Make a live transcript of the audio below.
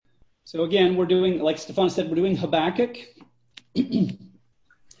So again, we're doing, like Stefan said, we're doing Habakkuk.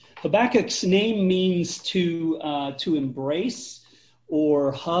 Habakkuk's name means to embrace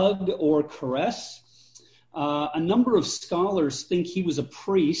or hug or caress. A number of scholars think he was a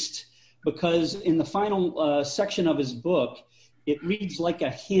priest because in the final section of his book, it reads like a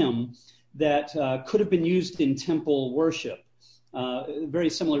hymn that could have been used in temple worship, very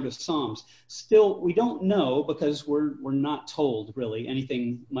similar to Psalms. Still, we don't know because we're not told really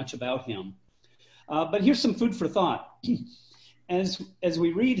anything much about him. But here's some food for thought. As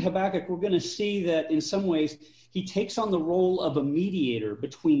we read Habakkuk, we're going to see that in some ways he takes on the role of a mediator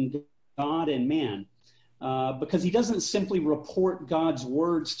between God and man, because he doesn't simply report God's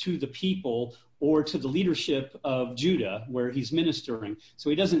words to the people or to the leadership of Judah where he's ministering.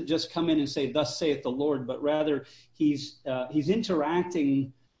 So he doesn't just come in and say, "Thus saith the Lord," but rather he's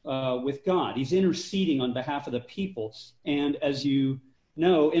interacting with God. He's interceding on behalf of the people. And as you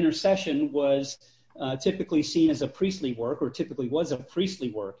know, intercession was typically seen as a priestly work, or typically was a priestly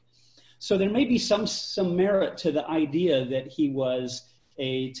work. So there may be some merit to the idea that he was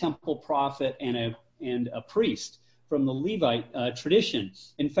a temple prophet and a priest from the Levite tradition.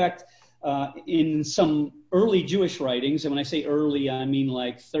 In fact, in some early Jewish writings, and when I say early, I mean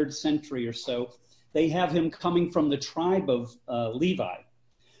like 3rd century or so, they have him coming from the tribe of Levi,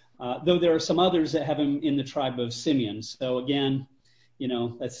 though there are some others that have him in the tribe of Simeon. So again,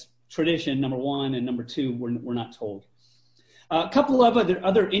 that's tradition, number one, and number two, we're not told. A couple of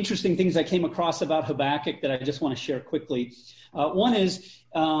other interesting things I came across about Habakkuk that I just want to share quickly. One is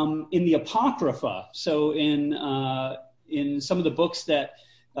in the Apocrypha. So in some of the books that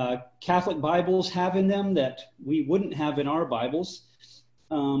Catholic Bibles have in them that we wouldn't have in our Bibles,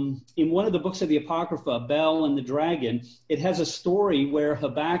 in one of the books of the Apocrypha, Bel and the Dragon, it has a story where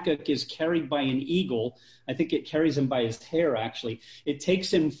Habakkuk is carried by an eagle. I think it carries him by his hair, actually. It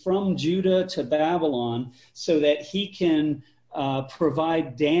takes him from Judah to Babylon so that he can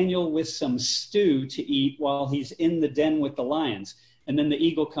provide Daniel with some stew to eat while he's in the den with the lions. And then the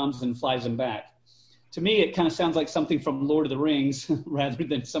eagle comes and flies him back. To me, it kind of sounds like something from Lord of the Rings rather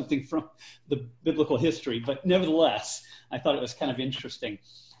than something from the biblical history. But nevertheless, I thought it was kind of interesting.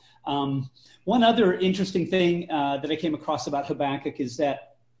 One other interesting thing that I came across about Habakkuk is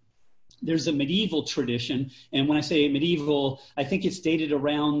that there's a medieval tradition. And when I say medieval, I think it's dated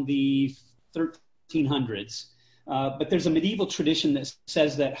around the 1300s. But there's a medieval tradition that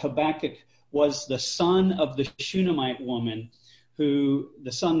says that Habakkuk was the son of the Shunammite woman,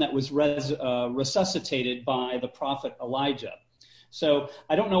 the son that was resuscitated by the prophet Elijah. So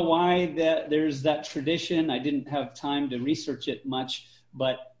I don't know why there's that tradition. I didn't have time to research it much,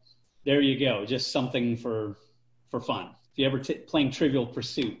 but there you go. Just something for fun. If you ever playing Trivial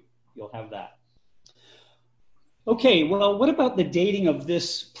Pursuit, you'll have that. Okay, well, what about the dating of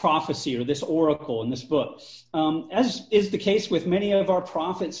this prophecy or this oracle in this book? As is the case with many of our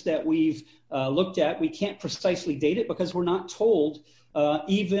prophets that we've looked at, we can't precisely date it because we're not told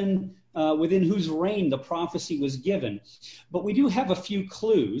even within whose reign the prophecy was given. But we do have a few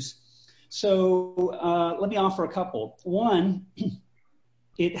clues. So let me offer a couple. One,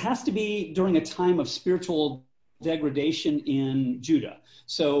 it has to be during a time of spiritual degradation in Judah.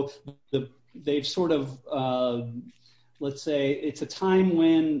 So they've sort of, let's say, it's a time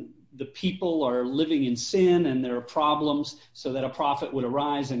when the people are living in sin and there are problems, so that a prophet would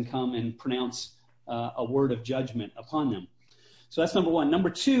arise and come and pronounce a word of judgment upon them. So that's number one. Number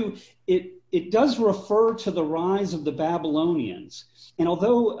two, it does refer to the rise of the Babylonians. And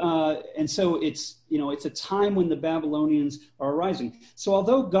so it's a time when the Babylonians are arising. So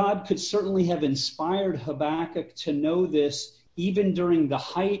although God could certainly have inspired Habakkuk to know this even during the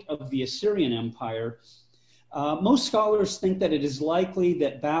height of the Assyrian Empire, most scholars think that it is likely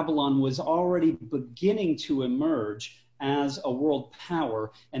that Babylon was already beginning to emerge as a world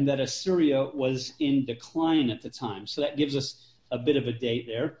power and that Assyria was in decline at the time. So that gives us a bit of a date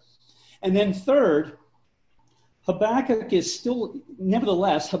there. And then third, Habakkuk is told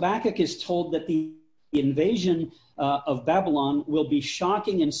that the invasion of Babylon will be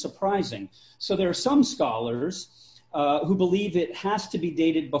shocking and surprising. So there are some scholars who believe it has to be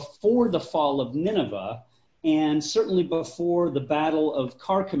dated before the fall of Nineveh and certainly before the Battle of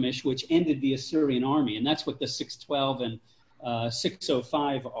Carchemish, which ended the Assyrian army. And that's what the 612 and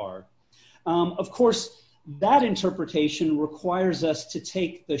 605 are. Of course, that interpretation requires us to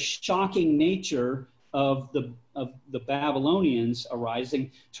take the shocking nature of the Babylonians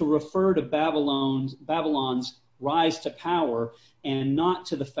arising to refer to Babylon's rise to power and not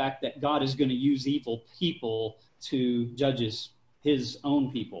to the fact that God is going to use evil people to judge his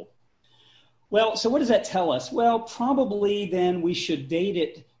own people. Well, so what does that tell us? Well, probably then we should date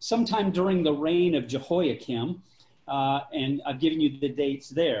it sometime during the reign of Jehoiakim, and I've given you the dates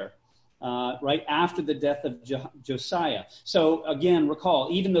there, right after the death of Josiah. So again, recall,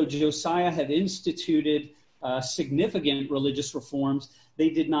 even though Josiah had instituted significant religious reforms, they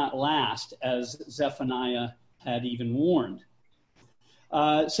did not last, as Zephaniah had even warned.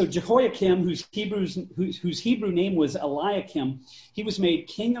 So Jehoiakim, whose Hebrew name was Eliakim, he was made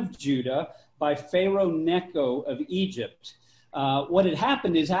king of Judah by Pharaoh Necho of Egypt. What had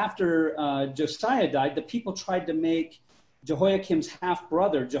happened is after Josiah died, the people tried to make Jehoiakim's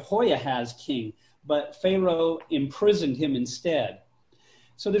half-brother Jehoiahaz king, but Pharaoh imprisoned him instead.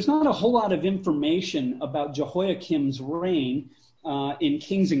 So there's not a whole lot of information about Jehoiakim's reign in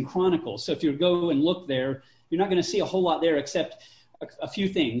Kings and Chronicles. So if you go and look there, you're not going to see a whole lot there except a few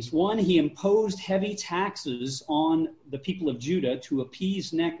things. One, he imposed heavy taxes on the people of Judah to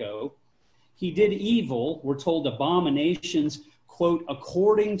appease Necho. He did evil, we're told, abominations, quote,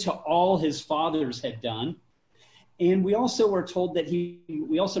 according to all his fathers had done. And we also are told that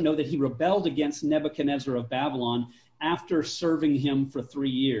we also know that he rebelled against Nebuchadnezzar of Babylon after serving him for 3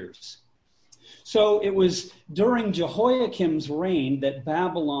 years. So it was during Jehoiakim's reign that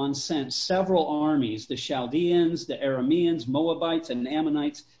Babylon sent several armies, the Chaldeans, the Arameans, Moabites, and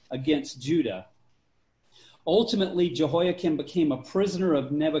Ammonites, against Judah. Ultimately, Jehoiakim became a prisoner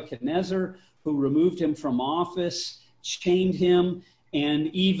of Nebuchadnezzar, who removed him from office, chained him, and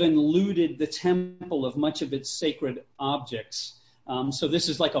even looted the temple of much of its sacred objects. So this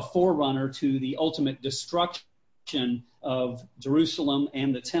is like a forerunner to the ultimate destruction of Jerusalem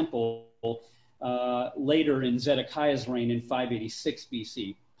and the temple later in Zedekiah's reign in 586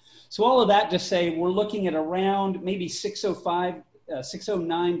 BC. So all of that to say, we're looking at around maybe 609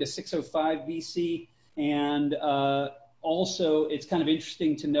 to 605 BC. And also, it's kind of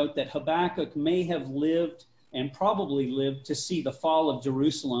interesting to note that Habakkuk may have lived and probably lived to see the fall of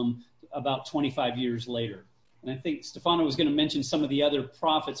Jerusalem about 25 years later. And I think Stefano was going to mention some of the other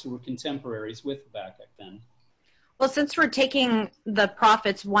prophets who were contemporaries with Habakkuk then. Well, since we're taking the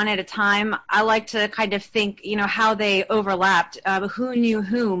prophets one at a time, I like to kind of think, how they overlapped, who knew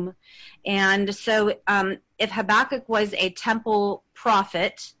whom. And so if Habakkuk was a temple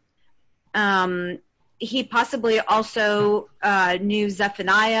prophet, he possibly also knew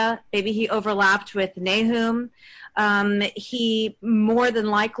Zephaniah. Maybe he overlapped with Nahum. He more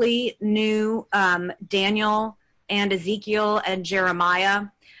than likely knew Daniel and Ezekiel and Jeremiah.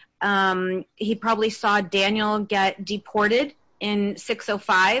 He probably saw Daniel get deported in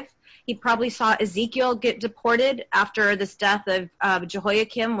 605. He probably saw Ezekiel get deported after this death of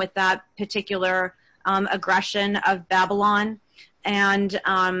Jehoiakim with that particular aggression of Babylon. And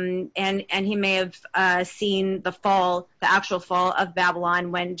he may have seen the actual fall of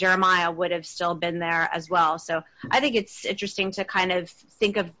Babylon when Jeremiah would have still been there as well. So I think it's interesting to kind of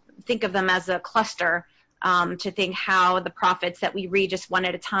think of them as a cluster, to think how the prophets that we read just one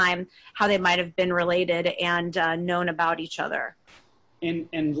at a time, how they might have been related and known about each other.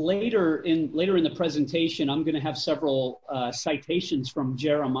 And later in the presentation, I'm going to have several citations from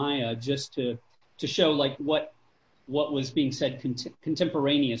Jeremiah just to show like what was being said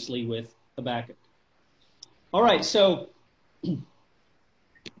contemporaneously with Habakkuk. All right, so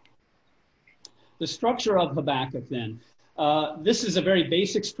the structure of Habakkuk then. This is a very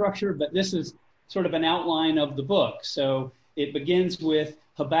basic structure, but this is sort of an outline of the book. So it begins with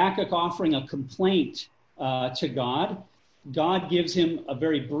Habakkuk offering a complaint to God. God gives him a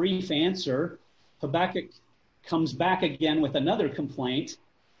very brief answer. Habakkuk comes back again with another complaint.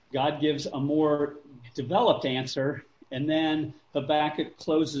 God gives a more developed answer, and then Habakkuk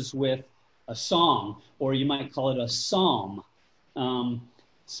closes with a song, or you might call it a psalm.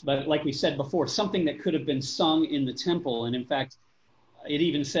 But like we said before, something that could have been sung in the temple. And in fact, it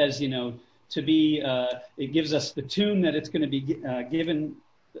even says, it gives us the tune that it's going to be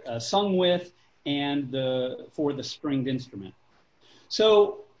sung with, and for the stringed instrument.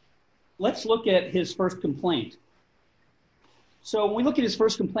 So let's look at his first complaint. So when we look at his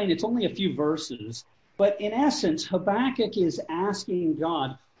first complaint, it's only a few verses, but in essence, Habakkuk is asking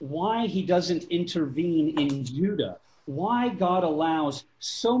God why he doesn't intervene in Judah, why God allows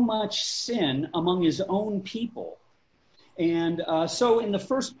so much sin among his own people. And so in the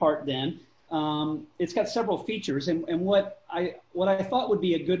first part then, it's got several features, and what I thought would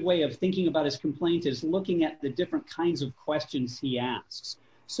be a good way of thinking about his complaint is looking at the different kinds of questions he asks.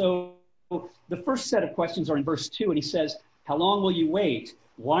 So the first set of questions are in verse 2, and he says, how long will you wait?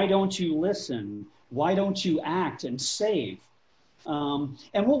 Why don't you listen? Why don't you act and save? And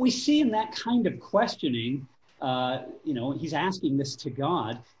what we see in that kind of questioning he's asking this to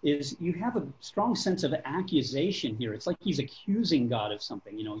God, is you have a strong sense of accusation here. It's like he's accusing God of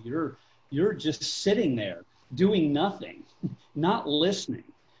something. You're just sitting there doing nothing, not listening,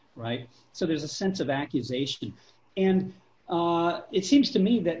 right? So there's a sense of accusation. And it seems to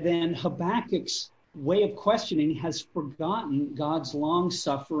me that then Habakkuk's way of questioning has forgotten God's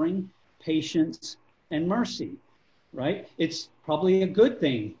long-suffering, patience, and mercy, right? It's probably a good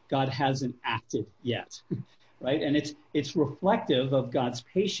thing God hasn't acted yet, right? And it's reflective of God's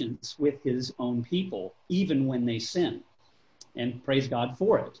patience with his own people, even when they sin. And praise God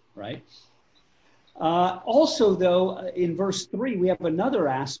for it, right? Also, though, in verse 3, we have another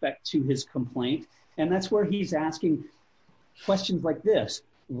aspect to his complaint, and that's where he's asking questions like this.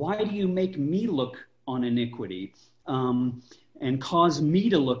 Why do you make me look on iniquity and cause me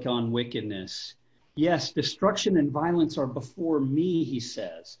to look on wickedness? Yes, destruction and violence are before me, he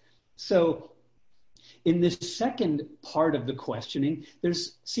says. So in this second part of the questioning, there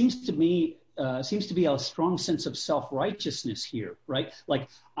seems to be a strong sense of self-righteousness here, right? Like,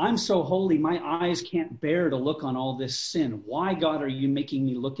 I'm so holy, my eyes can't bear to look on all this sin. Why, God, are you making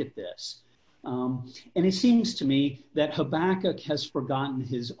me look at this? And it seems to me that Habakkuk has forgotten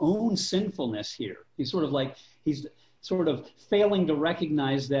his own sinfulness here. He's sort of failing to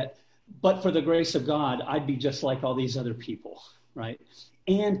recognize that, but for the grace of God, I'd be just like all these other people, right?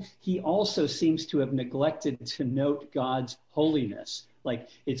 And he also seems to have neglected to note God's holiness. Like,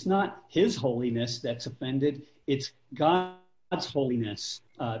 it's not his holiness that's offended, it's God's holiness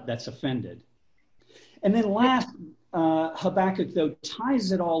that's offended. And then last, Habakkuk, though,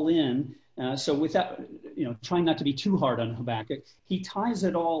 ties it all in. So without, trying not to be too hard on Habakkuk, he ties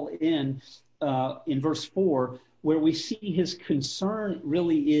it all in verse 4, where we see his concern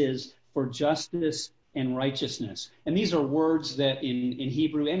really is for justice and righteousness. And these are words that in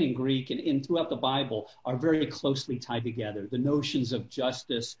Hebrew and in Greek and throughout the Bible are very closely tied together, the notions of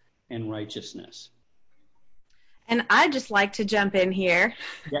justice and righteousness. And I'd just like to jump in here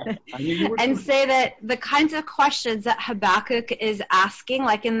and say that the kinds of questions that Habakkuk is asking,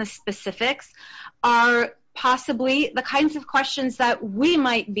 like in the specifics, are possibly the kinds of questions that we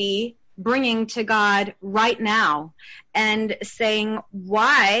might be bringing to God right now and saying,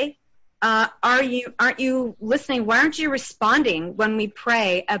 why aren't you listening? Why aren't you responding when we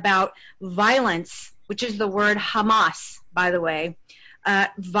pray about violence, which is the word Hamas, by the way,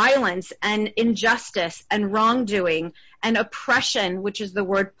 violence and injustice and wrongdoing and oppression, which is the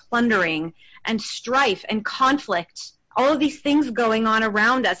word plundering, and strife and conflict, all of these things going on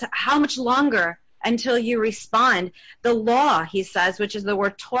around us. How much longer until you respond? The law, he says, which is the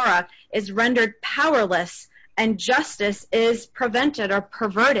word Torah, is rendered powerless and justice is prevented or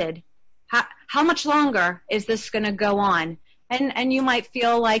perverted. How much longer is this going to go on? And you might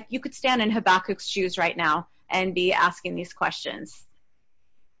feel like you could stand in Habakkuk's shoes right now and be asking these questions.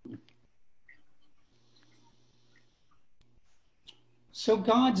 So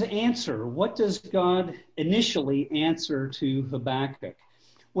God's answer, what does God initially answer to Habakkuk?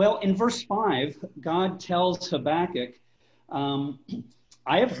 Well, in verse 5, God tells Habakkuk, I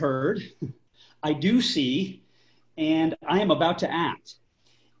have heard, I do see, and I am about to act.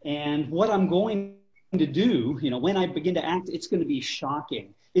 And what I'm going to do, when I begin to act, it's going to be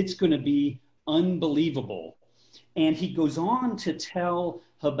shocking. It's going to be unbelievable. And he goes on to tell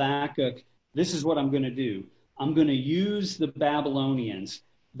Habakkuk, this is what I'm going to do. I'm going to use the Babylonians,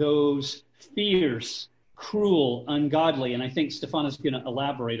 those fierce, cruel, ungodly, and I think Stefana's going to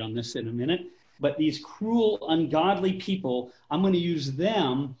elaborate on this in a minute, but these cruel, ungodly people, I'm going to use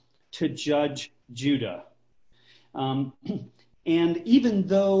them to judge Judah. And even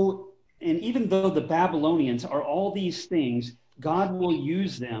though the Babylonians are all these things, God will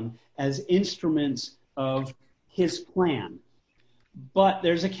use them as instruments of his plan. But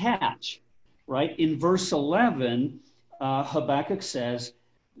there's a catch, right? In verse 11, Habakkuk says,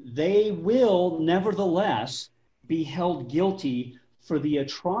 they will nevertheless be held guilty for the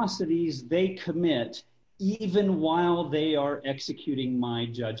atrocities they commit, even while they are executing my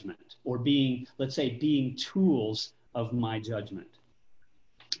judgment, or being tools of my judgment.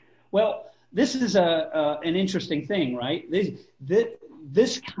 Well, this is an interesting thing, right?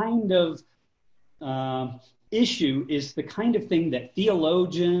 This kind of issue is the kind of thing that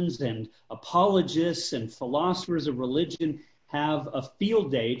theologians and apologists and philosophers of religion have a field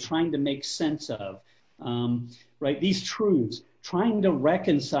day trying to make sense of, right? These truths, trying to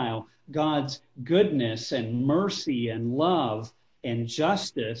reconcile God's goodness and mercy and love and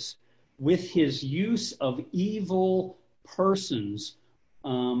justice with his use of evil persons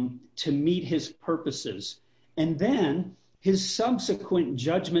to meet his purposes, and then his subsequent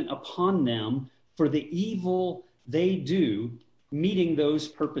judgment upon them for the evil they do, meeting those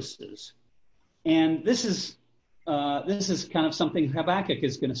purposes. And this is kind of something Habakkuk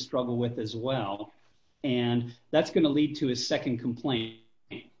is going to struggle with as well. And that's going to lead to his second complaint.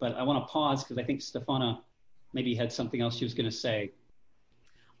 But I want to pause because I think Stefana maybe had something else she was going to say.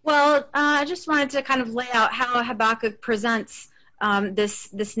 Well, I just wanted to kind of lay out how Habakkuk presents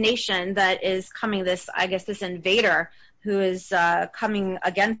this nation that is coming, this invader who is coming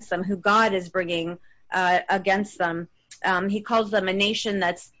against them, who God is bringing against them. He calls them a nation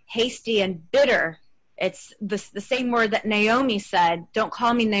that's hasty and bitter. It's the same word that Naomi said, don't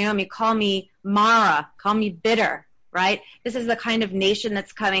call me Naomi, call me Mara, call me bitter, right? This is the kind of nation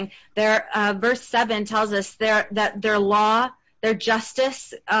that's coming. Verse 7 tells us that their law, their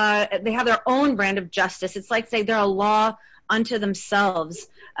justice, they have their own brand of justice. It's like saying they're a law unto themselves.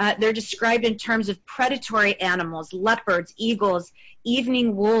 They're described in terms of predatory animals, leopards, eagles,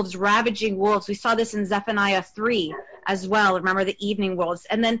 evening wolves, ravaging wolves. We saw this in Zephaniah 3 as well. Remember the evening wolves.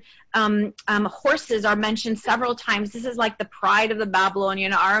 And then horses are mentioned several times. This is like the pride of the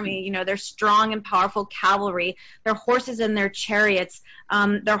Babylonian army. You know, they're strong and powerful cavalry. Their horses and their chariots.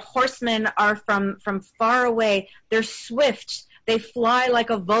 Their horsemen are from far away. They're swift. They fly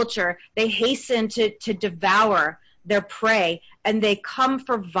like a vulture. They hasten to devour their prey, and they come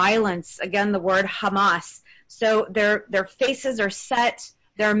for violence. Again, the word Hamas. So their faces are set.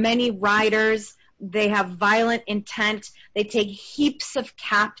 There are many riders. They have violent intent. They take heaps of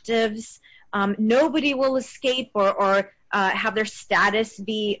captives. Nobody will escape or have their status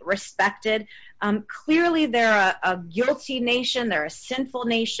be respected. Clearly, they're a guilty nation. They're a sinful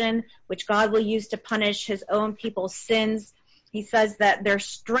nation, which God will use to punish his own people's sins. He says that their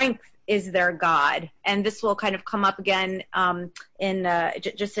strength is their God. And this will kind of come up again in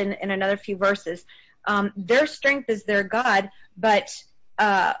another few verses. Their strength is their God, but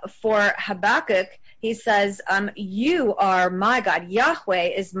for Habakkuk, he says, you are my God. Yahweh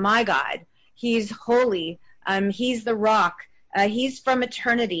is my God. He's holy. He's the rock. He's from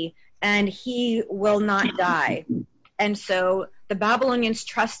eternity, and he will not die. And so the Babylonians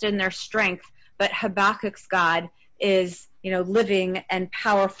trust in their strength, but Habakkuk's God is, living and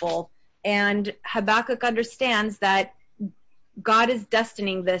powerful. And Habakkuk understands that God is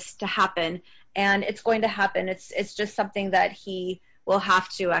destining this to happen, and it's going to happen. It's just something that he will have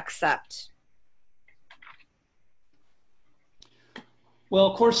to accept. Well,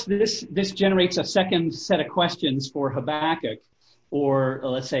 of course, this generates a second set of questions for Habakkuk, or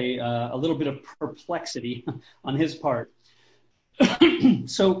let's say a little bit of perplexity on his part.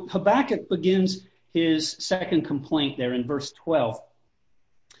 So Habakkuk begins his second complaint there in verse 12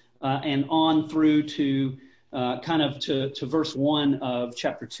 and on through to to verse 1 of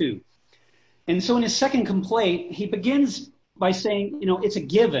chapter 2. And so in his second complaint, he begins by saying, it's a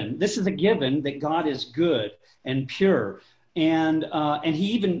given. This is a given that God is good and pure. And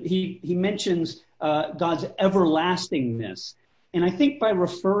he mentions God's everlastingness. And I think by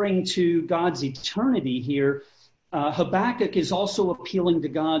referring to God's eternity here, Habakkuk is also appealing to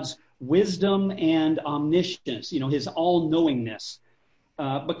God's wisdom and omniscience, his all-knowingness.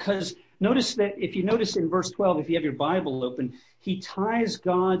 Because notice that if you notice in verse 12, if you have your Bible open, he ties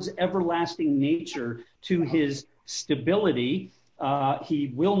God's everlasting nature to his stability.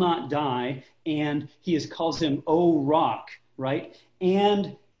 He will not die, and he calls him, O rock, right?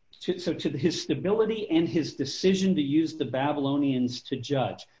 And to his stability and his decision to use the Babylonians to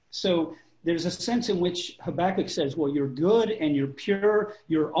judge. So there's a sense in which Habakkuk says, well, you're good and you're pure,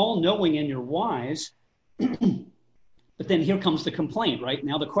 you're all-knowing and you're wise. But then here comes the complaint, right?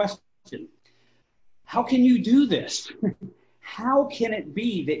 Now the question, how can you do this? How can it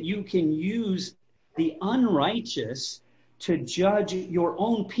be that you can use the unrighteous to judge your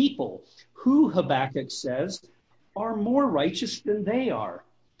own people, who, Habakkuk says, are more righteous than they are?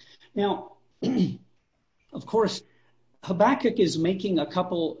 Now, of course, Habakkuk is making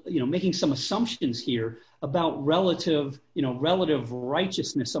making some assumptions here about relative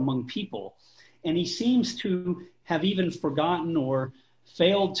righteousness among people. And he seems to have even forgotten or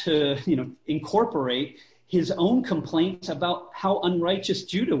failed to, incorporate his own complaints about how unrighteous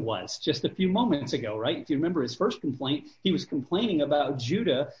Judah was just a few moments ago, right? If you remember his first complaint, he was complaining about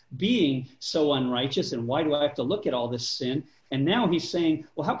Judah being so unrighteous, and why do I have to look at all this sin? And now he's saying,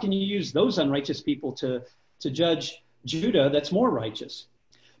 well, how can you use those unrighteous people to judge Judah that's more righteous?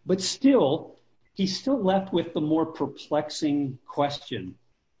 But still, he's still left with the more perplexing question.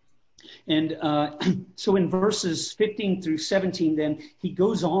 And so in verses 15 through 17, then he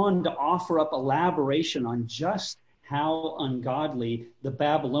goes on to offer up elaboration on just how ungodly the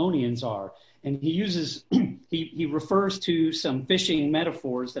Babylonians are. And he uses, he refers to some fishing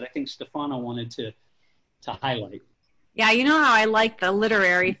metaphors that I think Stefano wanted to highlight. Yeah, you know how I like the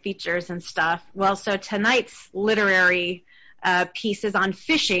literary features and stuff. Well, so tonight's literary piece is on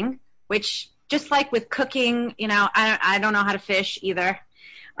fishing, which just like with cooking, you know, I don't know how to fish either.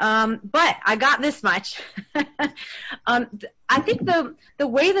 But I got this much. I think the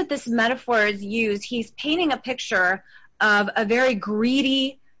way that this metaphor is used, he's painting a picture of a very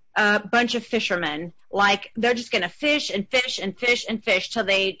greedy bunch of fishermen. Like they're just going to fish and fish and fish and fish till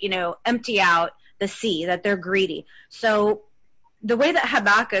they, you know, empty out the sea, that they're greedy. So the way that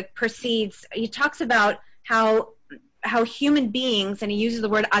Habakkuk proceeds, he talks about how human beings, and he uses the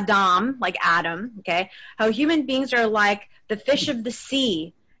word Adam, like Adam, okay, how human beings are like the fish of the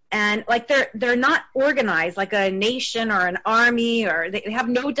sea, and like they're not organized like a nation or an army, or they have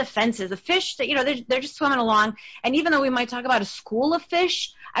no defenses. The fish that, you know, they're just swimming along. And even though we might talk about a school of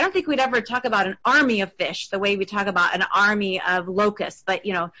fish, I don't think we'd ever talk about an army of fish the way we talk about an army of locusts. But,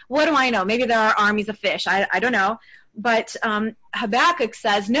 you know, what do I know? Maybe there are armies of fish. I don't know. But Habakkuk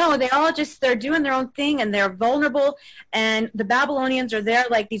says, no, they're doing their own thing, and they're vulnerable. And the Babylonians are there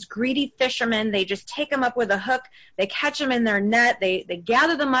like these greedy fishermen. They just take them up with a hook. They catch them in their net. They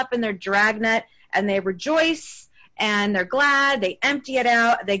gather them up in their dragnet, and they rejoice, and they're glad. They empty it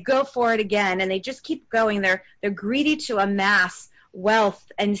out. They go for it again, and they just keep going. They're greedy to amass wealth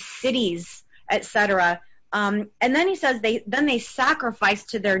and cities, etc. And then he says they sacrifice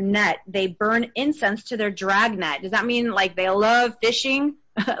to their net. They burn incense to their dragnet. Does that mean like they love fishing?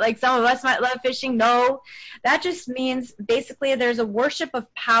 Like some of us might love fishing? No. That just means basically there's a worship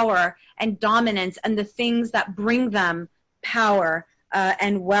of power and dominance and the things that bring them power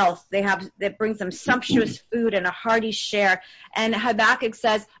and wealth. That brings them sumptuous food and a hearty share. And Habakkuk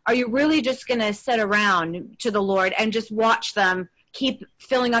says, are you really just going to sit around to the Lord and just watch them keep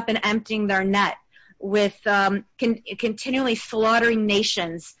filling up and emptying their net with continually slaughtering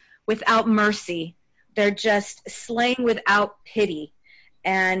nations without mercy? They're just slaying without pity.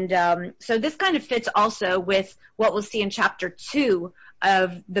 And so this kind of fits also with what we'll see in chapter 2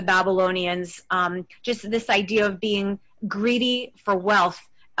 of the Babylonians, just this idea of being greedy for wealth,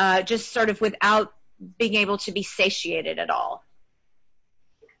 just sort of without being able to be satiated at all.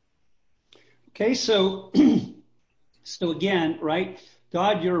 Okay, so again, right?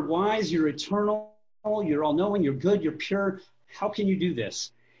 God, you're wise, you're eternal, you're all-knowing, you're good, you're pure. How can you do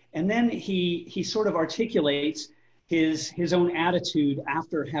this? And then he sort of articulates his own attitude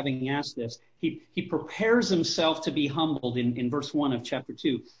after having asked this. He prepares himself to be humbled in verse 1 of chapter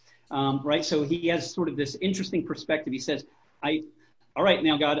 2, right? So he has sort of this interesting perspective. He says, all right,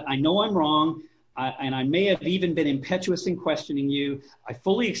 now, God, I know I'm wrong, and I may have even been impetuous in questioning you. I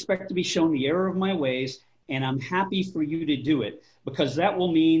fully expect to be shown the error of my ways, and I'm happy for you to do it, because that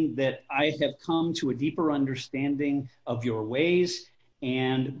will mean that I have come to a deeper understanding of your ways,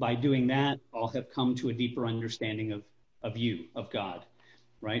 and by doing that, I'll have come to a deeper understanding of you, of God,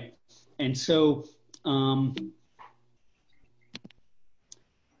 right? And so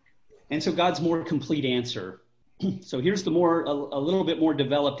God's more complete answer. So here's a little bit more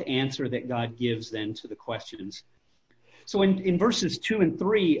developed answer that God gives then to the questions. So in verses 2 and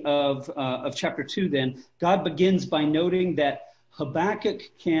 3 of chapter 2, then, God begins by noting that Habakkuk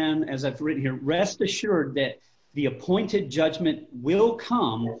can, as I've written here, rest assured that the appointed judgment will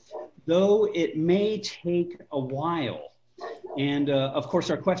come, though it may take a while. And, of course,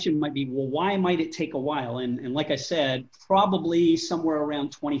 our question might be, well, why might it take a while? And like I said, probably somewhere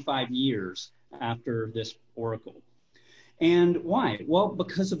around 25 years after this oracle. And why? Well,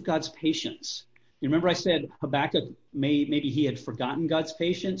 because of God's patience. You remember I said Habakkuk, maybe he had forgotten God's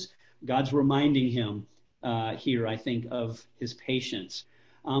patience. God's reminding him here, I think, of his patience.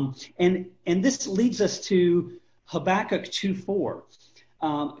 And this leads us to Habakkuk 2:4,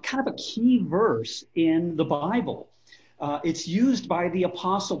 kind of a key verse in the Bible. It's used by the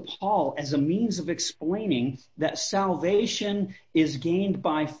Apostle Paul as a means of explaining that salvation is gained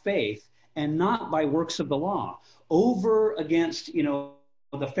by faith and not by works of the law, over against,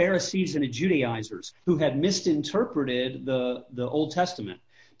 the Pharisees and the Judaizers who had misinterpreted the Old Testament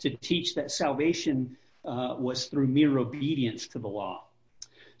to teach that salvation was through mere obedience to the law.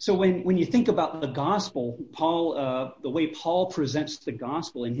 So when you think about the gospel, the way Paul presents the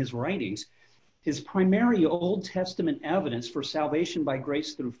gospel in his writings, his primary Old Testament evidence for salvation by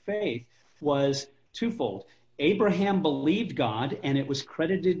grace through faith was twofold. Abraham believed God, and it was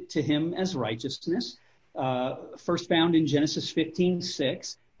credited to him as righteousness, first found in Genesis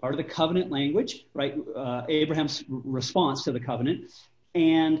 15:6, part of the covenant language, right? Abraham's response to the covenant.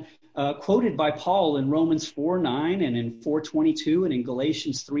 And quoted by Paul in Romans 4:9 and in 4:22 and in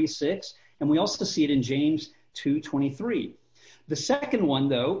Galatians 3:6. And we also see it in James 2:23. The second one,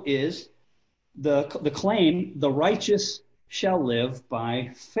 though, is the claim, the righteous shall live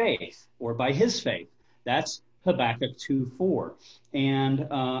by faith, or by his faith. That's Habakkuk 2:4. And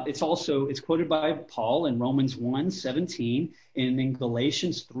it's quoted by Paul in Romans 1:17 and in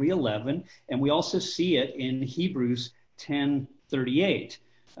Galatians 3:11. And we also see it in Hebrews 10:38.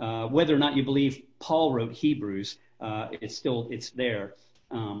 Whether or not you believe Paul wrote Hebrews, it's there.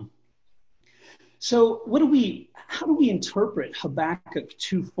 So how do we interpret Habakkuk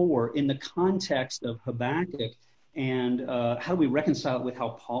 2:4 in the context of Habakkuk, and how do we reconcile it with how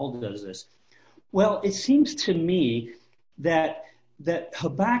Paul does this? Well, it seems to me that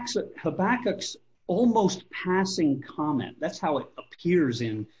Habakkuk's almost passing comment, that's how it appears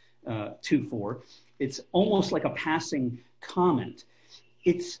in 2:4. It's almost like a passing comment.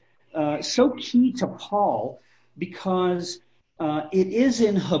 It's so key to Paul because it is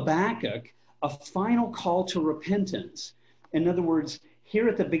in Habakkuk a final call to repentance. In other words, here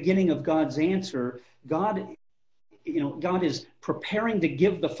at the beginning of God's answer, God is preparing to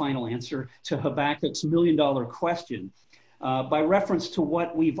give the final answer to Habakkuk's million-dollar question by reference to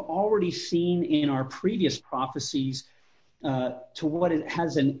what we've already seen in our previous prophecies, to what it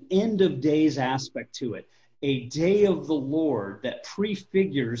has an end of days aspect to it, a day of the Lord that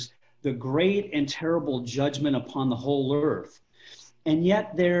prefigures the great and terrible judgment upon the whole earth. And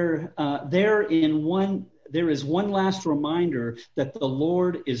yet there is one last reminder that the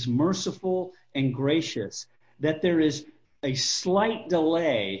Lord is merciful and gracious, that there is a slight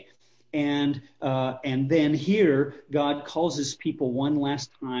delay, and then here God calls his people one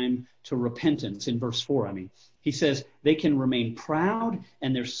last time to repentance in verse 4. He says they can remain proud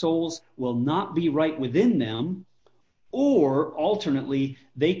and their souls will not be right within them, or alternately,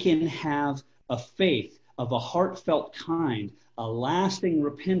 they can have a faith of a heartfelt kind, a lasting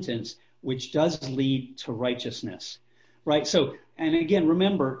repentance, which does lead to righteousness, right? So, and again,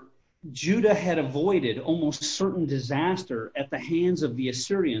 remember, Judah had avoided almost certain disaster at the hands of the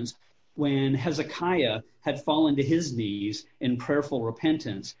Assyrians when Hezekiah had fallen to his knees in prayerful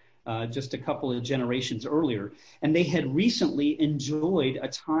repentance just a couple of generations earlier. And they had recently enjoyed a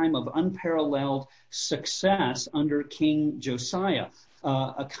time of unparalleled success under King Josiah,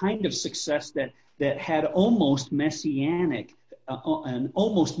 a kind of success that had an almost messianic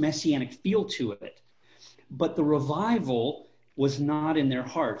feel to it. But the revival was not in their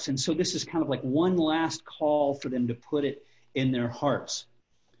hearts. And so this is kind of like one last call for them to put it in their hearts.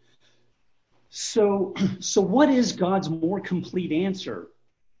 So what is God's more complete answer?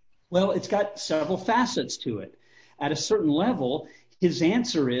 Well, it's got several facets to it. At a certain level, his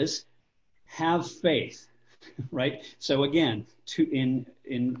answer is have faith, right? So again, in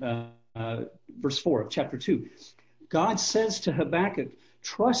verse 4 of chapter 2, God says to Habakkuk,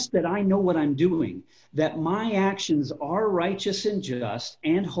 trust that I know what I'm doing, that my actions are righteous and just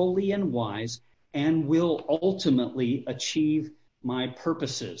and holy and wise and will ultimately achieve my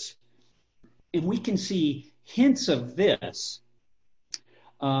purposes. And we can see hints of this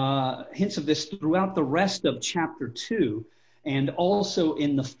throughout the rest of chapter 2 and also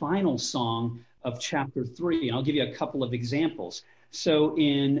in the final song of chapter 3. And I'll give you a couple of examples. So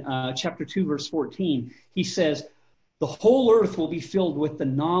in chapter 2, verse 14, he says, the whole earth will be filled with the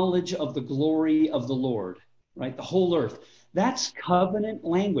knowledge of the glory of the Lord, right? The whole earth. That's covenant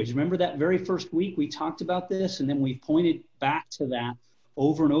language. Remember that very first week we talked about this, and then we pointed back to that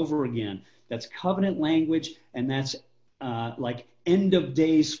over and over again. That's covenant language, and that's like end of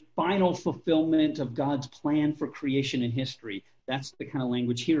days, final fulfillment of God's plan for creation and history. That's the kind of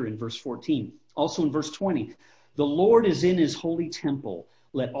language here in verse 14. Also in verse 20, the Lord is in his holy temple.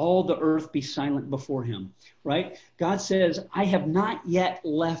 Let all the earth be silent before him, right? God says, I have not yet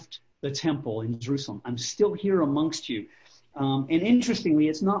left the temple in Jerusalem. I'm still here amongst you. And interestingly,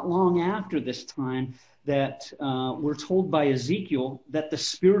 it's not long after this time that we're told by Ezekiel that the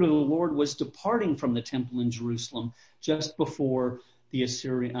Spirit of the Lord was departing from the temple in Jerusalem just before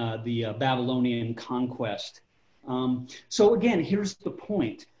the Babylonian conquest. So again, here's the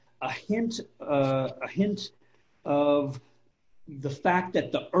point. A hint of the fact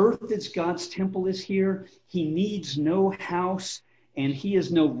that the earth is God's temple is here. He needs no house, and he is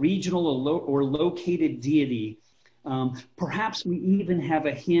no regional or located deity. Perhaps we even have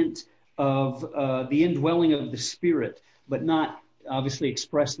a hint of the indwelling of the Spirit, but not obviously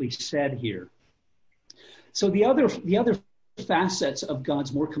expressly said here. So the other facets of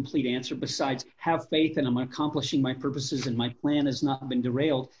God's more complete answer, besides have faith and I'm accomplishing my purposes and my plan has not been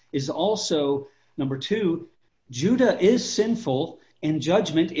derailed, is also, number 2, Judah is sinful and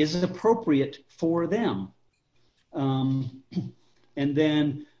judgment is appropriate for them. And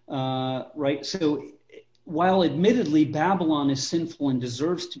then, right, so while admittedly Babylon is sinful and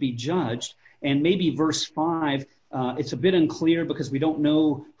deserves to be judged, and maybe verse 5, it's a bit unclear because we don't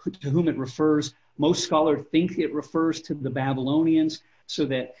know to whom it refers. Most scholars think it refers to the Babylonians, so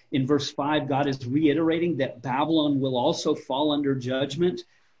that in verse 5, God is reiterating that Babylon will also fall under judgment,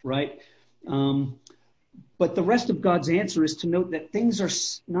 right? But the rest of God's answer is to note that things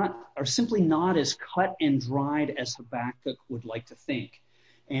are simply not as cut and dried as Habakkuk would like to think.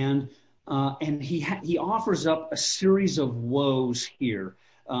 And he offers up a series of woes here.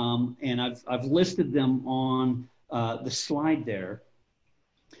 And I've listed them on the slide there.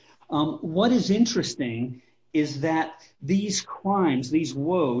 What is interesting is that these crimes, these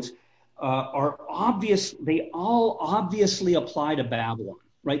woes, are obvious. They all obviously apply to Babylon,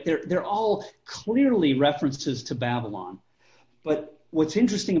 right? They're all clearly references to Babylon. But what's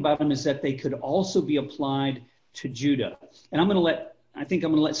interesting about them is that they could also be applied to Judah. And I think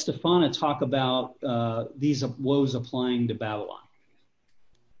I'm going to let Stefana talk about these woes applying to Babylon.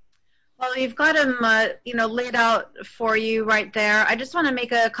 Well, you've got them, laid out for you right there. I just want to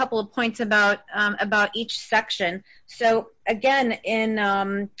make a couple of points about each section. So again, in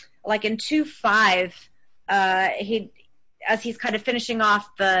 2:5, as he's kind of finishing off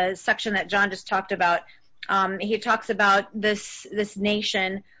the section that John just talked about, he talks about this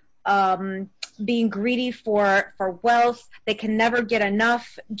nation being greedy for wealth. They can never get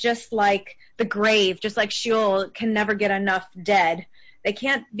enough, just like the grave, just like Sheol can never get enough dead. They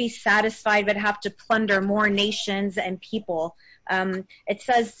can't be satisfied but have to plunder more nations and people. It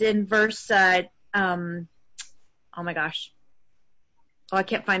says in verse, I can't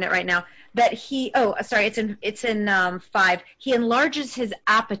find it right now, that it's in 5. He enlarges his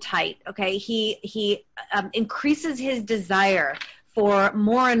appetite, okay? He increases his desire for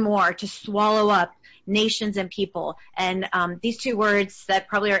more and more to swallow up nations and people. And these two words that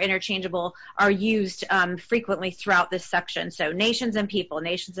probably are interchangeable are used frequently throughout this section. So nations and people.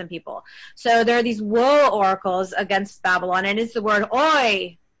 So there are these woe oracles against Babylon, and it's the word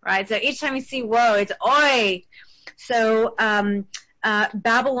oi, right? So each time you see woe, it's oi. So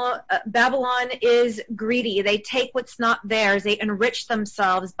Babylon is greedy. They take what's not theirs. They enrich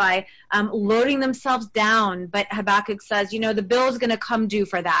themselves by loading themselves down. But Habakkuk says, the bill is going to come due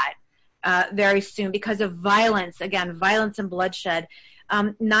for that very soon because of violence. Again, violence and bloodshed.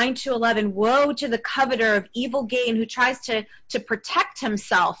 9-11, woe to the coveter of evil gain who tries to protect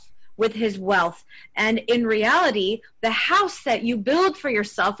himself with his wealth. And in reality, the house that you build for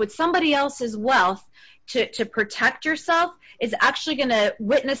yourself with somebody else's wealth to protect yourself is actually going to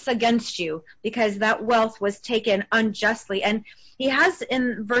witness against you because that wealth was taken unjustly. And he has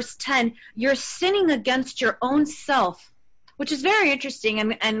in verse 10, you're sinning against your own self, which is very interesting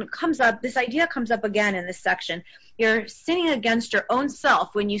and comes up, this idea comes up again in this section. You're sinning against your own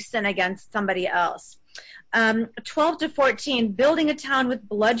self when you sin against somebody else. 12-14, building a town with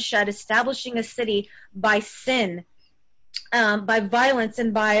bloodshed, establishing a city by sin, by violence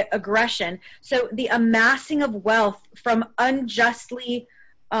and by aggression. So the amassing of wealth from unjustly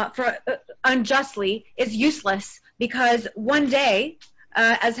is useless because one day,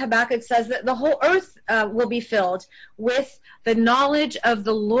 as Habakkuk says, that the whole earth will be filled with the knowledge of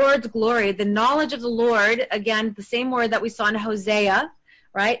the Lord's glory. The knowledge of the Lord, again, the same word that we saw in Hosea,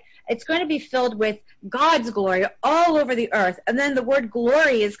 right? It's going to be filled with God's glory all over the earth. And then the word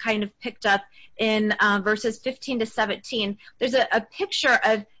glory is kind of picked up in verses 15-17. There's a picture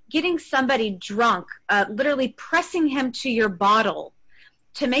of getting somebody drunk, literally pressing him to your bottle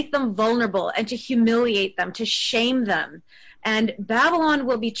to make them vulnerable and to humiliate them, to shame them. And Babylon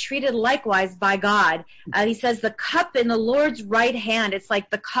will be treated likewise by God. He says the cup in the Lord's right hand, it's like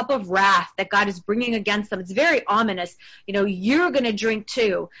the cup of wrath that God is bringing against them. It's very ominous. You're going to drink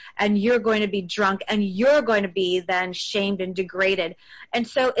too, and you're going to be drunk, and you're going to be then shamed and degraded. And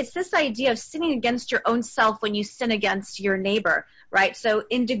so it's this idea of sinning against your own self when you sin against your neighbor, right? So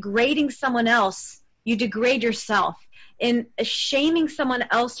in degrading someone else, you degrade yourself. In shaming someone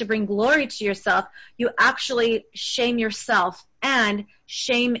else to bring glory to yourself, you actually shame yourself, and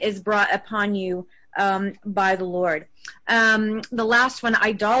shame is brought upon you by the Lord. The last one,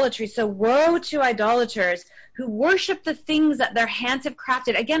 idolatry. So woe to idolaters who worship the things that their hands have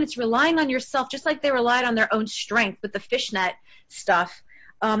crafted. Again, it's relying on yourself, just like they relied on their own strength with the fishnet stuff.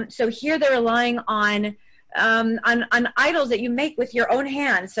 So here they're relying on idols that you make with your own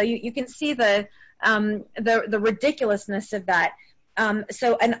hands. So you can see the ridiculousness of that.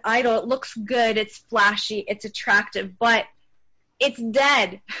 So an idol, it looks good, it's flashy, it's attractive, but it's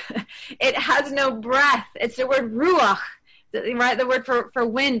dead. It has no breath. It's the word ruach, right? The word for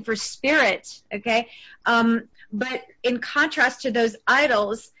wind, for spirit, okay? But in contrast to those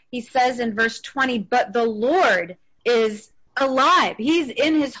idols, he says in verse 20, but the Lord is alive. He's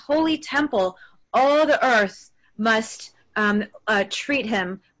in his holy temple. All the earth must treat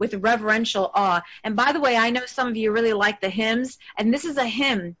him with reverential awe. And by the way, I know some of you really like the hymns, and this is a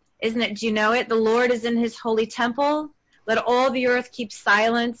hymn, isn't it? Do you know it? The Lord is in his holy temple. Let all the earth keep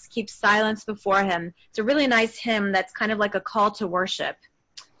silence before him. It's a really nice hymn that's kind of like a call to worship.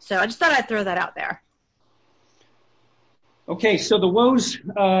 So I just thought I'd throw that out there. Okay, so the woes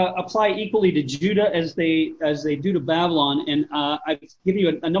apply equally to Judah as they do to Babylon, and I've given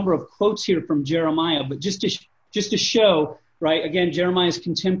you a number of quotes here from Jeremiah, but just to show, right? Again, Jeremiah is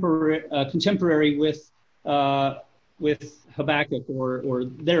contemporary with Habakkuk or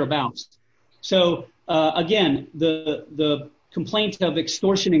thereabouts. So again, the complaint of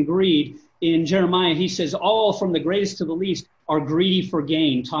extortion and greed in Jeremiah, he says, all from the greatest to the least are greedy for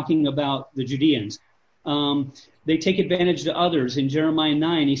gain, talking about the Judeans. They take advantage to others. In Jeremiah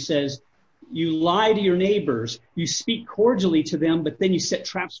 9, he says, you lie to your neighbors, you speak cordially to them, but then you set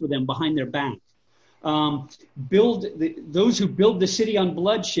traps for them behind their back. Those who build the city on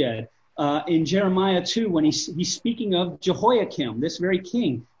bloodshed. In Jeremiah 2, when he's speaking of Jehoiakim, this very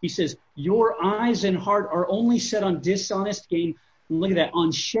king, he says, your eyes and heart are only set on dishonest gain. And look at that,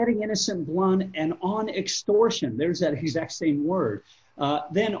 on shedding innocent blood and on extortion. There's that exact same word.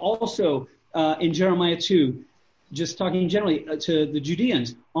 Then also in Jeremiah 2, just talking generally to the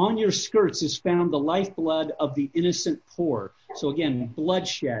Judeans, on your skirts is found the lifeblood of the innocent poor. So again,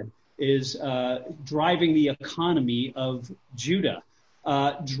 bloodshed is driving the economy of Judah.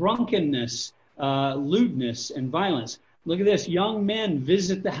 Drunkenness, lewdness, and violence. Look at this. Young men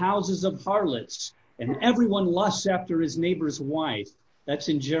visit the houses of harlots, and everyone lusts after his neighbor's wife. That's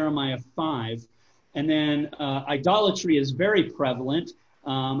in Jeremiah 5. And then idolatry is very prevalent.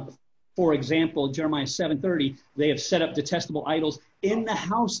 For example, Jeremiah 7:30, they have set up detestable idols in the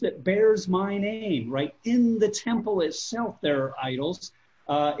house that bears my name, right? In the temple itself, there are idols.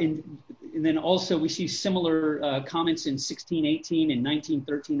 And then also we see similar comments in 16:18 and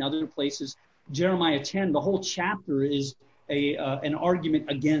 19:13, other places. Jeremiah 10, the whole chapter is an argument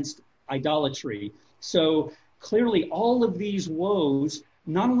against idolatry. So clearly all of these woes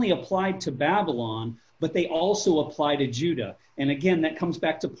not only applied to Babylon, but they also apply to Judah. And again, that comes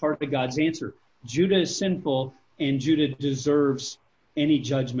back to part of God's answer. Judah is sinful, and Judah deserves any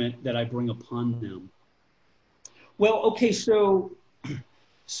judgment that I bring upon them. Well, okay, so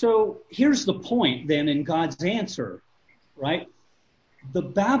here's the point then in God's answer, right? The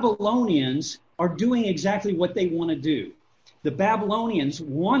Babylonians are doing exactly what they want to do. The Babylonians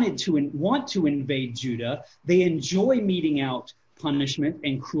want to invade Judah. They enjoy meting out punishment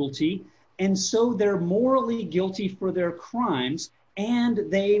and cruelty, and so they're morally guilty for their crimes,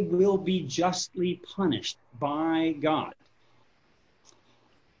 and they will be justly punished by God.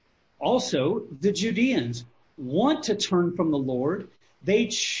 Also, the Judeans want to turn from the Lord. They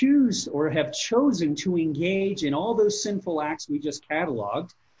choose or have chosen to engage in all those sinful acts we just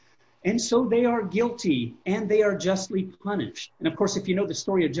cataloged. And so they are guilty and they are justly punished. And of course, if you know the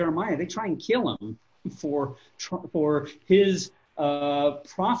story of Jeremiah, they try and kill him for his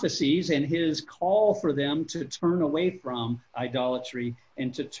prophecies and his call for them to turn away from idolatry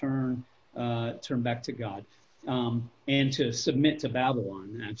and to turn back to God and to submit to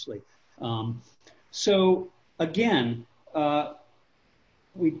Babylon, actually. So again,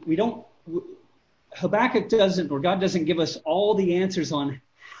 Habakkuk doesn't, or God doesn't give us all the answers on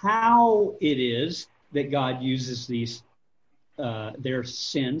how it is that God uses these their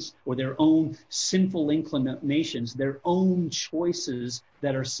sins or their own sinful inclinations, their own choices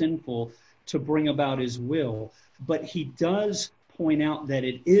that are sinful to bring about his will. But he does point out that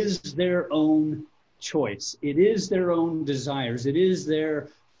it is their own choice. It is their own desires. It is their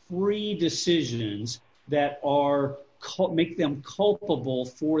free decisions that make them culpable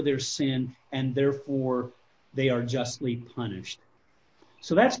for their sin, and therefore they are justly punished.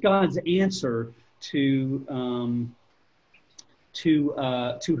 So that's God's answer to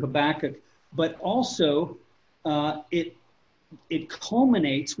Habakkuk, but also it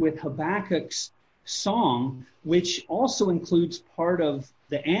culminates with Habakkuk's song, which also includes part of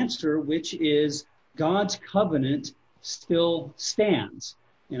the answer, which is God's covenant still stands.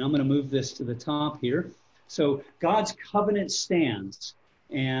 And I'm going to move this to the top here. So God's covenant stands.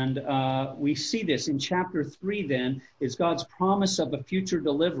 And we see this in chapter 3 then, is God's promise of a future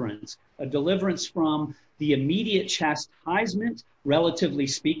deliverance, a deliverance from the immediate chastisement, relatively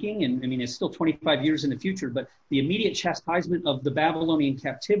speaking, and I mean, it's still 25 years in the future, but the immediate chastisement of the Babylonian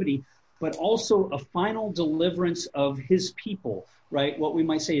captivity but also a final deliverance of his people, right? What we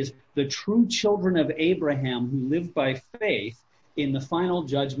might say is the true children of Abraham who live by faith in the final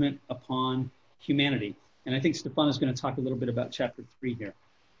judgment upon humanity. And I think Stefan is going to talk a little bit about chapter 3 here.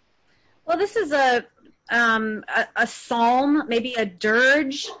 Well, this is a psalm, maybe a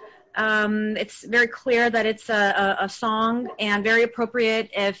dirge. It's very clear that it's a song, and very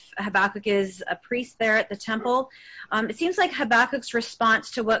appropriate if Habakkuk is a priest there at the temple. It seems like Habakkuk's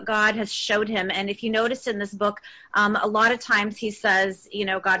response to what God has showed him. And if you notice in this book, a lot of times he says,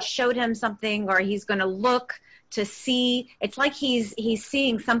 God showed him something, or he's going to look to see. It's like he's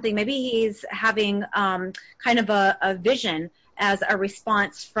seeing something. Maybe he's having kind of a vision as a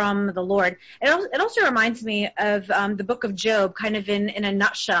response from the Lord. It also reminds me of the book of Job, kind of in a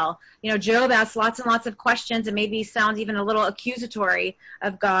nutshell. Job asks lots and lots of questions, and maybe sounds even a little accusatory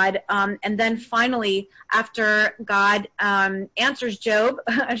of God. And then finally, after God answers Job,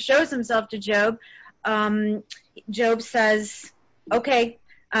 shows himself to Job, Job says, "Okay,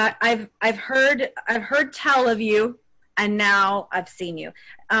 I've heard tell of you, and now I've seen you."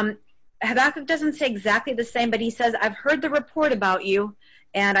 Habakkuk doesn't say exactly the same, but he says, "I've heard the report about you,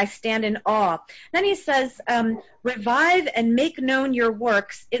 and I stand in awe." Then he says, "Revive and make known your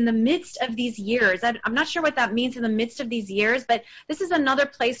works in the midst of these years." I'm not sure what that means, in the midst of these years, but this is another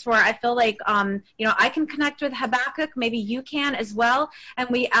place where I feel like, I can connect with Habakkuk. Maybe you can as well. And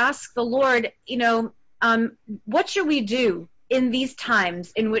we ask the Lord, what should we do in these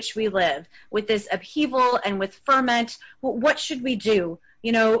times in which we live, with this upheaval and with ferment? What should we do?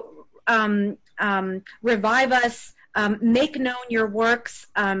 Revive us, make known your works,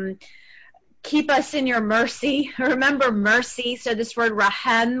 keep us in your mercy. Remember mercy. So this word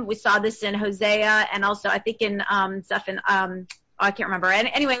rahem, we saw this in Hosea, and also I think in Zephaniah, I can't remember.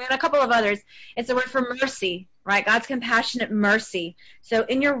 Anyway, and a couple of others. It's a word for mercy, right? God's compassionate mercy. So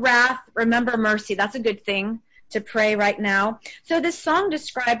in your wrath, remember mercy. That's a good thing to pray right now. So this song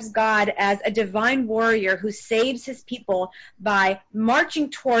describes God as a divine warrior who saves his people by marching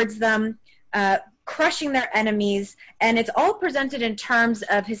towards them, crushing their enemies, and it's all presented in terms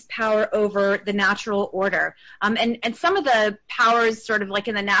of his power over the natural order. And some of the powers sort of like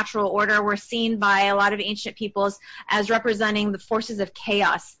in the natural order were seen by a lot of ancient peoples as representing the forces of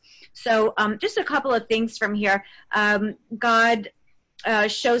chaos. So just a couple of things from here. God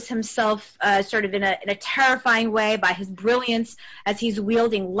shows himself sort of in a terrifying way by his brilliance as he's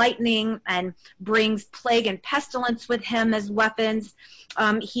wielding lightning, and brings plague and pestilence with him as weapons.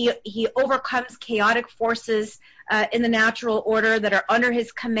 He overcomes chaotic forces in the natural order that are under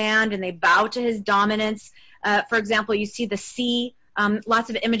his command, and they bow to his dominance. For example, you see the sea.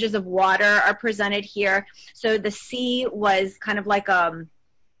 Lots of images of water are presented here. So the sea was kind of like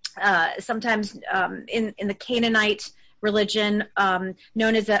sometimes in the Canaanite religion,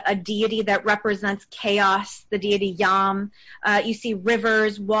 known as a deity that represents chaos, the deity Yam. You see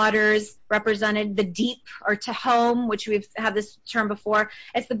rivers, waters represented, the deep, or Tehom, which we've had this term before.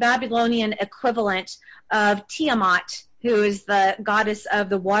 It's the Babylonian equivalent of Tiamat, who is the goddess of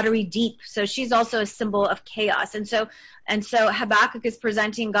the watery deep. So she's also a symbol of chaos. And so Habakkuk is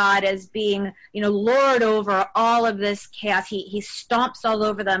presenting God as being, Lord over all of this chaos. He stomps all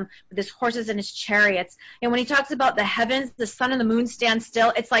over them with his horses and his chariots. And when he talks about the heavens, the sun and the moon stand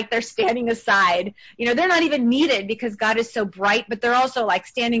still, it's like they're standing aside. They're not even needed because God is so bright, but they're also like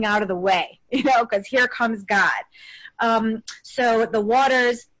standing out of the way, because here comes God. So the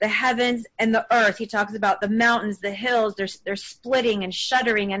waters, the heavens, and the earth, he talks about the mountains, the hills, they're splitting and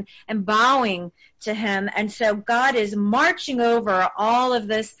shuddering and bowing to him. And so God is marching over all of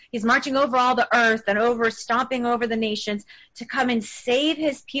this. He's marching over all the earth and stomping over the nations to come and save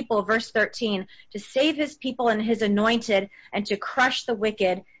his people, verse 13, to save his people and his anointed, and to crush the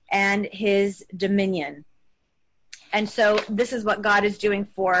wicked and his dominion. And so this is what God is doing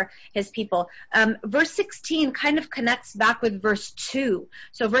for his people. Verse 16 kind of connects back with verse 2.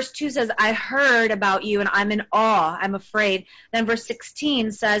 So verse 2 says, "I heard about you and I'm in awe, I'm afraid." Then verse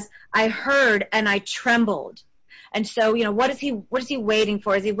 16 says, "I heard and I trembled." And so, what is he waiting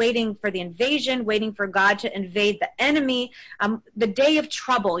for? Is he waiting for the invasion, waiting for God to invade the enemy? The day of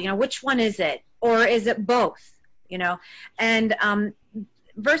trouble, which one is it? Or is it both? And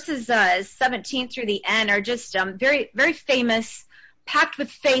verses 17 through the end are just very, very famous, packed with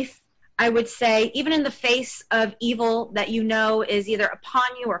faith, I would say, even in the face of evil that is either upon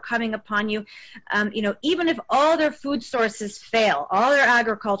you or coming upon you. Even if all their food sources fail, all their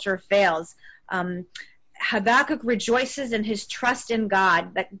agriculture fails, Habakkuk rejoices in his trust in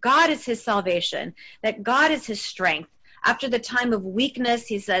God, that God is his salvation, that God is his strength. After the time of weakness,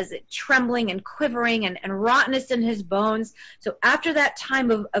 he says, trembling and quivering and rottenness in his bones. So after that time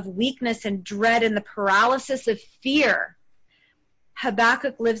of weakness and dread and the paralysis of fear,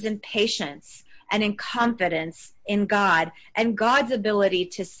 Habakkuk lives in patience and in confidence in God and God's ability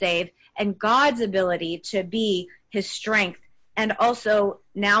to save and God's ability to be his strength. And also,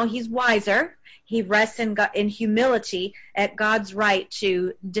 now he's wiser. He rests in humility at God's right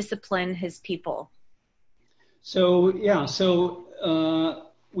to discipline his people. So,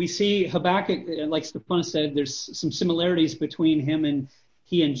 we see Habakkuk, like Stefana said, there's some similarities between him and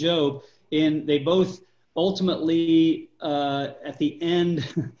Job. And they both ultimately, at the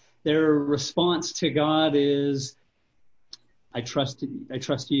end, their response to God is, I trust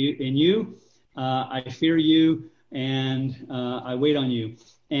you in you, I fear you, and I wait on you.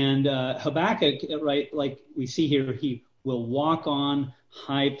 And Habakkuk, right, like we see here, he will walk on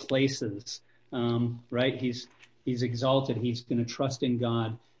high places, right? He's exalted. He's going to trust in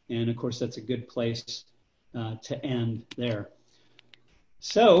God. And, of course, that's a good place to end there.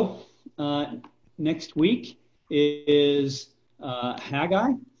 So next week is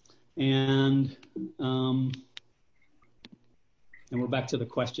Haggai, and we're back to the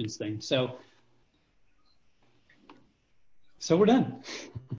questions thing. So we're done.